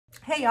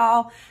Hey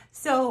y'all.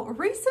 So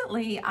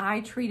recently I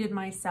treated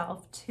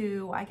myself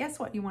to, I guess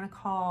what you want to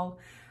call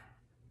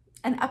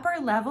an upper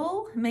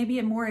level, maybe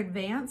a more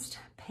advanced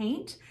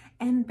paint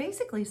and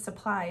basically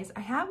supplies.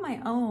 I have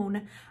my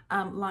own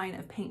line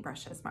of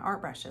paintbrushes, my art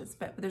brushes,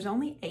 but there's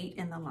only 8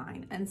 in the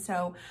line. And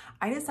so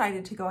I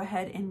decided to go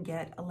ahead and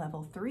get a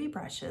level 3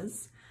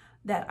 brushes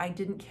that I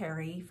didn't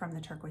carry from the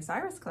Turquoise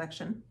Iris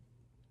collection.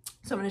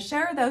 So I'm going to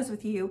share those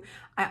with you.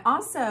 I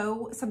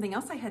also, something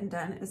else I hadn't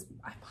done is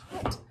I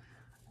bought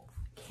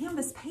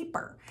canvas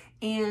paper,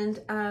 and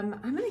I'm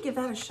going to give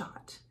that a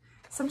shot.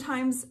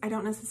 Sometimes I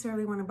don't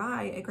necessarily want to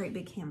buy a great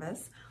big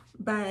canvas,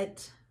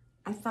 but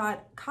I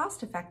thought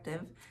cost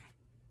effective,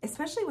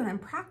 especially when I'm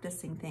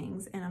practicing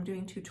things and I'm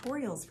doing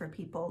tutorials for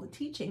people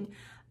teaching,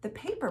 the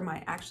paper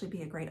might actually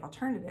be a great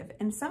alternative.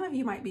 And some of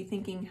you might be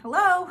thinking,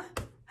 hello,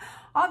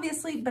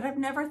 obviously, but I've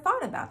never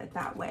thought about it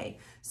that way.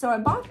 So I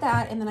bought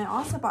that, and then I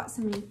also bought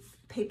some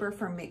paper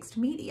from Mixed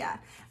Media,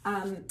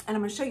 and I'm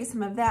going to show you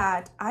some of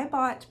that. I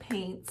bought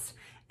paints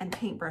and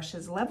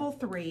paintbrushes level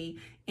 3,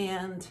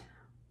 and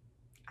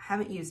I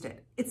haven't used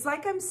it. It's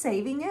like I'm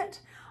saving it,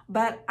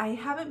 but I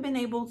haven't been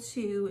able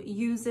to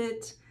use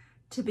it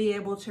to be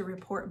able to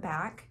report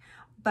back.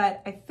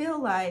 But I feel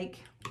like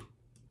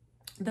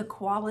the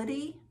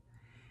quality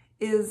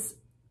is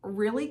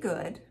really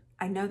good.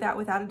 I know that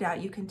without a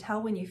doubt. You can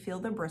tell when you feel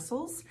the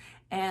bristles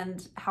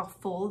and how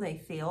full they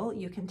feel.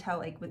 You can tell,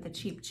 like with the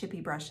cheap chippy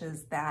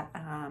brushes that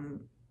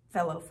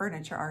fellow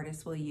furniture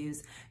artists will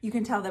use, you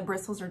can tell the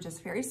bristles are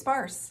just very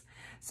sparse.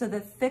 So the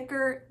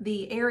thicker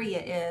the area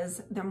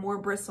is, the more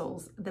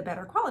bristles, the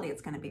better quality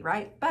it's going to be,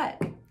 right?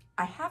 But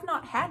I have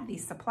not had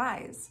these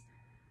supplies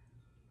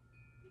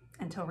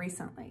until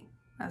recently.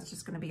 I was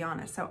just going to be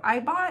honest. So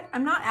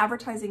I'm not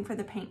advertising for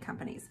the paint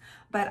companies,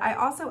 but I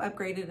also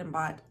upgraded and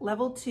bought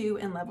level 2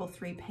 and level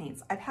 3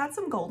 paints. I've had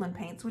some golden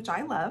paints, which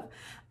I love.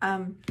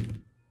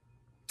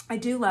 I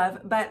do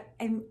love, but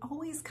I'm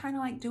always kind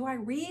of like, do I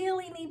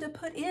really need to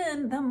put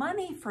in the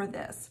money for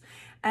this?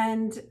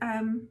 And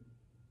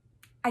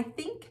I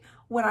think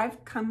what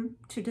I've come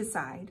to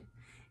decide,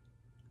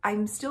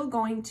 I'm still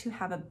going to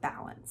have a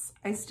balance.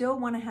 I still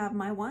want to have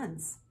my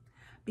ones,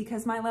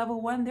 because my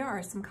level 1, there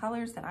are some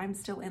colors that I'm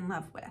still in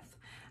love with,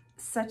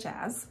 such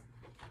as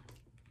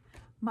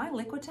my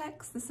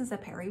Liquitex. This is a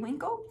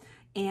periwinkle,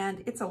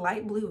 and it's a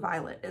light blue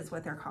violet is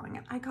what they're calling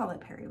it. I call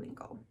it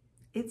periwinkle.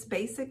 It's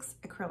Basics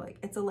Acrylic.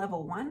 It's a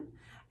level 1.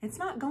 It's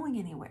not going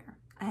anywhere.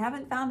 I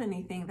haven't found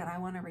anything that I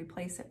want to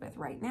replace it with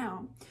right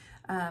now.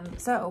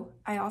 So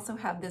I also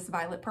have this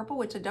violet purple,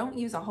 which I don't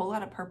use a whole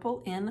lot of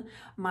purple in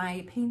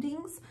my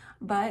paintings,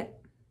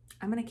 but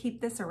I'm going to keep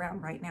this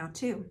around right now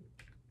too.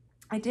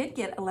 I did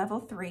get a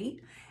level 3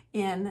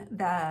 in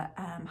the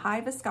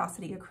high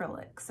viscosity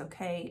acrylics,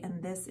 okay?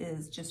 And this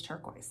is just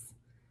turquoise.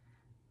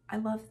 I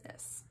love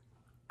this.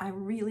 I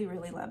really,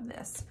 really love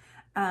this.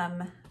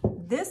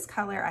 This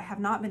color I have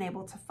not been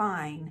able to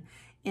find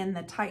in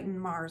the Titan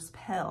Mars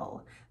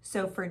Pale.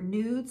 So for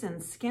nudes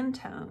and skin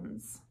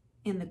tones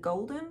in the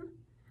golden,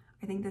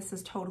 I think this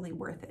is totally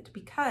worth it,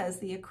 because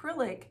the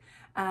acrylic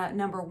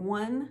number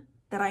 1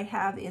 that I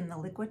have in the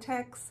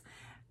Liquitex,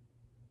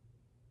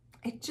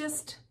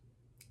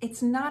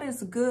 it's not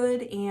as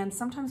good. And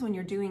sometimes when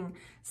you're doing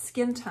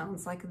skin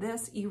tones like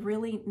this, you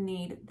really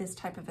need this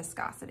type of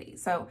viscosity.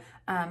 So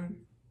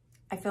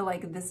I feel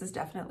like this is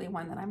definitely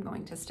one that I'm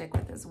going to stick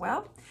with as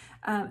well.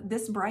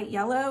 This bright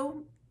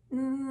yellow,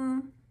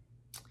 I'm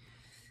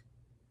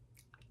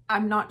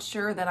not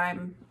sure that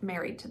I'm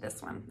married to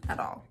this one at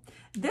all.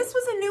 This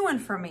was a new one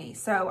for me,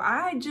 so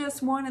I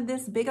just wanted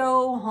this big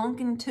old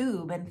honking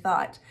tube and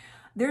thought,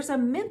 there's a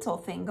mental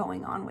thing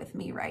going on with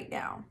me right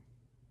now.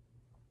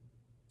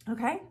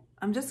 Okay,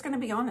 I'm just gonna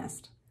be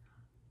honest.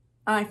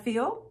 I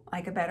feel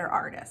like a better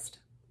artist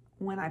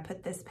when I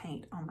put this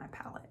paint on my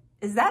palette.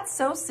 Is that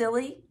so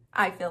silly?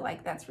 I feel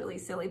like that's really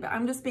silly, but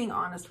I'm just being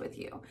honest with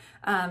you.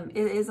 It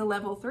is a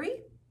level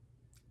 3.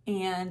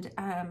 And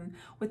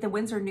with the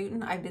Winsor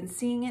Newton, I've been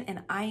seeing it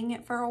and eyeing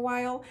it for a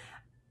while.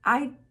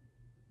 I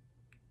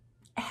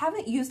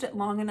haven't used it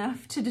long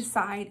enough to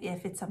decide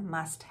if it's a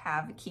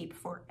must-have, keep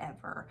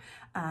forever.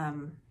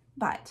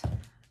 But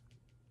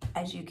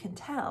as you can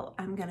tell,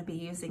 I'm going to be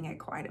using it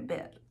quite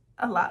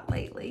a lot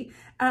lately.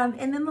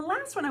 And then the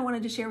last one I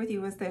wanted to share with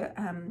you was the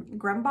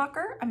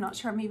Grumbacher. I'm not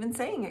sure I'm even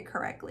saying it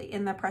correctly,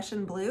 in the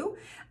Prussian blue.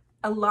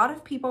 A lot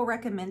of people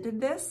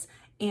recommended this,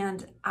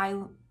 and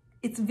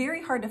it's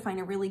very hard to find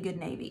a really good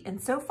navy.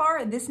 And so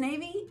far, this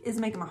navy is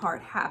making my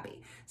heart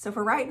happy. So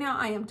for right now,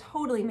 I am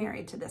totally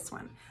married to this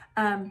one.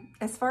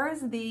 As far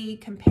as the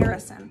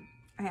comparison,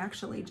 I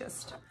actually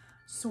just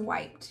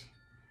swiped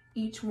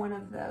each one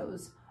of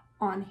those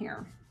on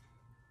here.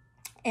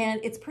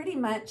 And it's pretty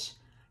much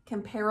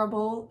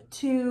comparable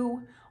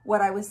to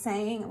what I was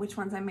saying, which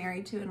ones I'm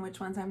married to and which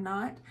ones I'm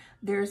not.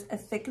 There's a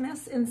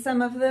thickness in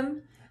some of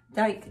them,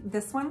 like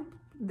this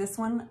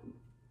one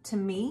to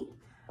me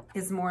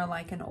is more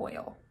like an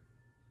oil.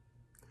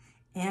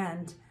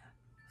 And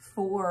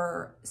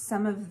for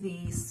some of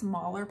the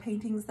smaller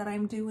paintings that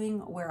I'm doing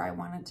where I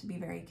want it to be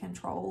very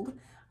controlled,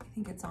 I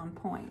think it's on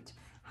point.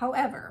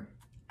 However,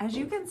 as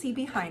you can see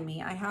behind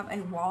me, I have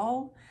a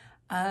wall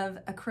of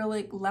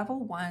acrylic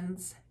level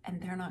 1s,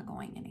 and they're not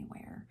going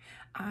anywhere.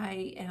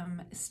 I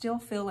still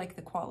feel like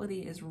the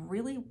quality is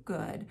really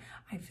good.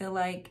 I feel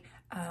like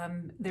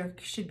there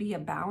should be a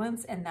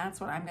balance, and that's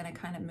what I'm going to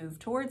kind of move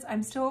towards.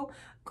 I'm still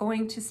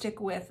going to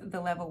stick with the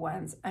level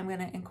 1s. I'm going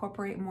to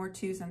incorporate more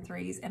 2s and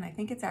 3s, and I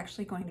think it's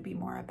actually going to be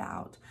more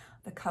about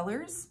the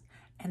colors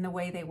and the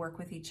way they work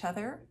with each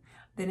other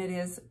than it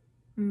is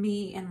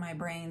me in my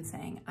brain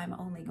saying I'm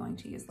only going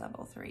to use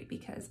level 3,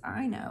 because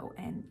I know,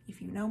 and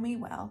if you know me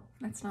well,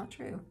 that's not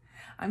true.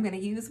 I'm going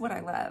to use what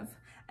I love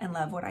and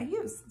love what I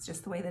use. It's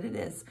just the way that it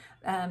is.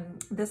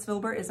 This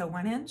filbert is a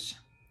 1-inch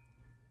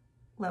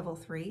level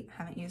 3.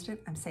 Haven't used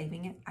it. I'm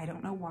saving it. I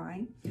don't know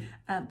why,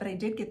 but I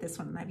did get this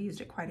one and I've used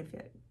it quite a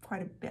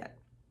bit.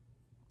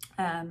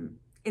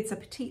 It's a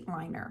petite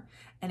liner,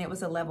 and it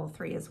was a level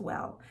 3 as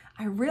well.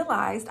 I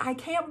realized I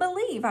can't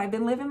believe I've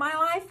been living my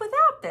life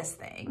without this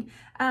thing.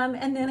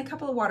 And then a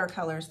couple of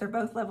watercolors. They're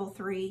both level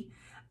 3.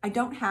 I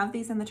don't have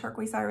these in the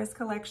Turquoise Iris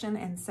collection,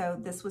 and so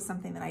this was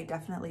something that I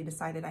definitely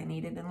decided I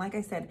needed. And like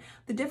I said,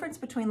 the difference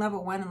between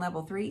level 1 and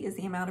level 3 is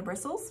the amount of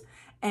bristles,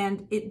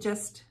 and it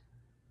just,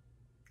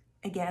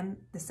 again,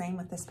 the same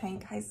with this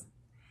paint, guys.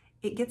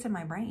 It gets in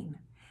my brain,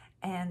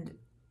 and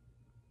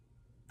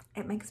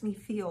it makes me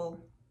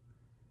feel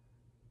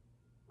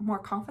more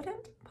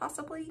confident,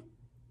 possibly,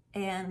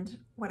 and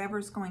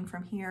whatever's going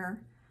from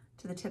here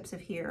to the tips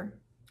of here,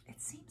 it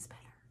seems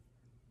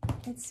better.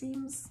 It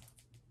seems,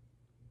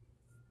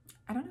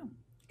 I don't know,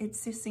 it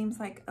just seems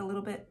like a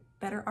little bit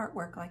better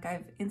artwork, like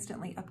I've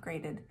instantly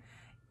upgraded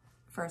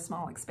for a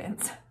small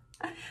expense.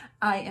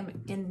 I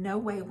am in no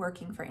way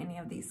working for any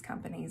of these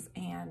companies,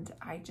 and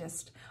I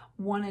just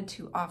wanted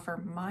to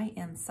offer my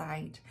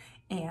insight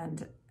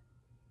and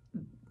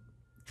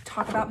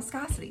talk about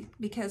viscosity,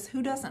 because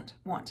who doesn't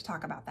want to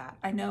talk about that?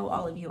 I know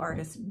all of you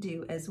artists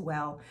do as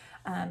well.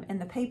 And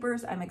the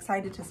papers, I'm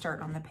excited to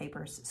start on the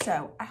papers.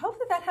 So I hope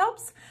that that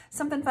helps.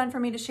 Something fun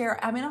for me to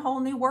share. I'm in a whole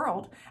new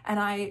world, and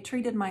I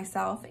treated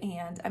myself,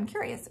 and I'm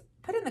curious.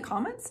 Put in the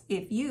comments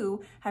if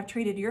you have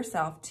treated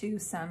yourself to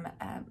some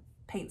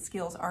paint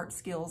skills, art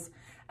skills,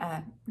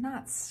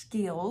 not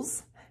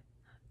skills,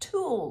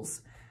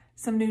 tools.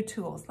 Some new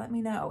tools. Let me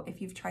know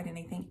if you've tried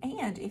anything,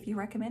 and if you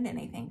recommend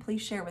anything,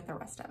 please share with the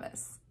rest of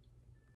us.